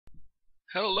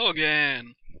Hello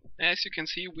again! As you can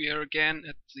see, we are again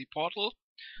at the portal,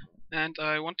 and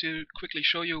I want to quickly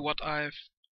show you what I've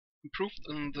improved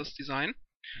in this design.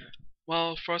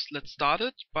 Well, first let's start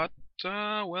it, but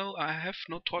well, I have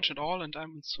no torch at all and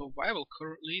I'm in survival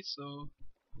currently, so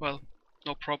well,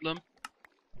 no problem.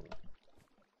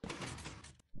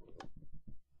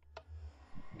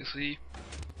 You see,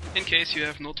 in case you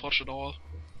have no torch at all,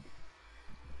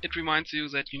 it reminds you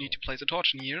that you need to place a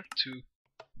torch in here to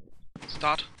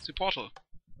start the portal.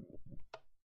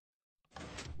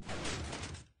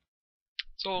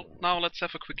 So now let's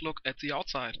have a quick look at the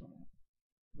outside.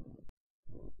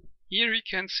 Here you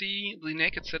can see the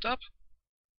naked setup.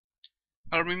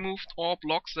 I removed all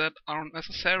blocks that aren't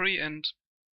necessary and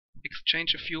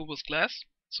exchanged a few with glass,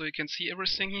 so you can see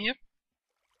everything here.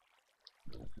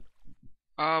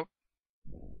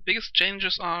 Biggest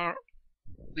changes are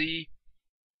the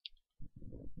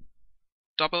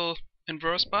double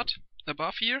inverse butt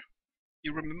above here.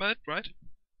 You remember it, right?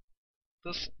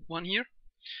 This one here.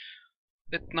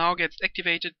 It now gets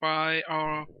activated by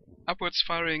our upwards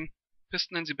firing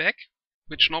piston in the back,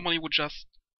 which normally would just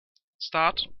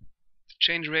start the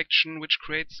chain reaction which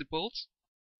creates the bolts.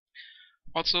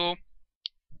 Also,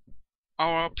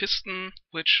 our piston,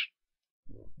 which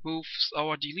moves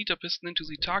our deleter piston into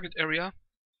the target area,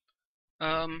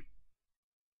 got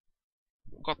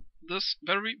this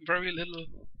very little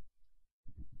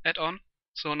add-on,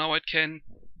 so now it can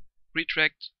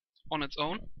retract on its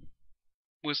own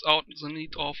without the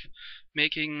need of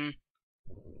making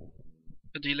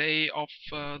a delay of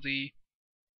the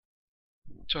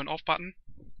turn off button.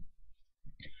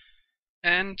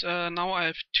 And now I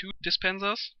have two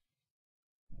dispensers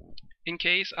in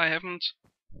case I haven't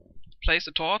placed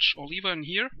a torch or lever in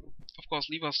here. Of course,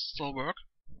 levers still work.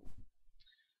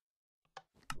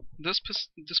 This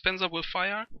dispenser will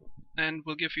fire and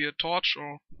will give you a torch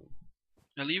or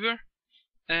a lever,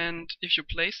 and if you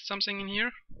place something in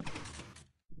here,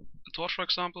 a torch for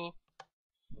example,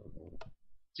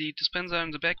 the dispenser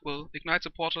in the back will ignite the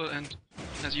portal, and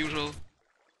as usual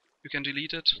you can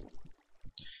delete it.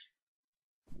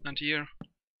 And here,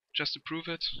 just to prove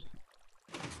it,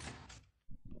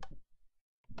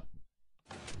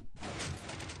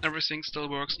 everything still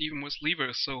works even with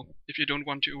levers, so if you don't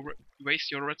want to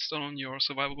waste your redstone on your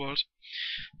survival world.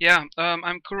 Yeah,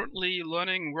 I'm currently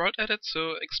learning world edit,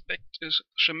 so expect a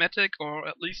schematic or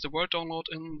at least a world download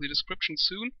in the description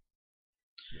soon.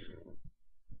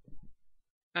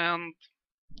 And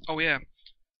oh yeah,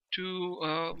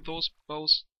 to those both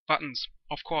buttons,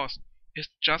 of course, it's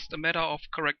just a matter of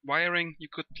correct wiring. You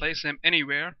could place them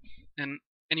anywhere and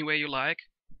any way you like.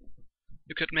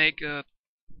 You could make a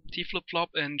T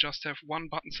flip-flop and just have one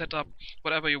button set up,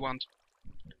 whatever you want.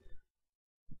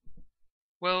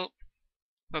 Well,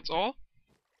 that's all.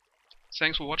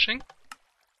 Thanks for watching,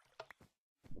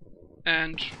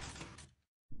 and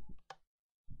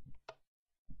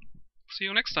see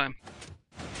you next time.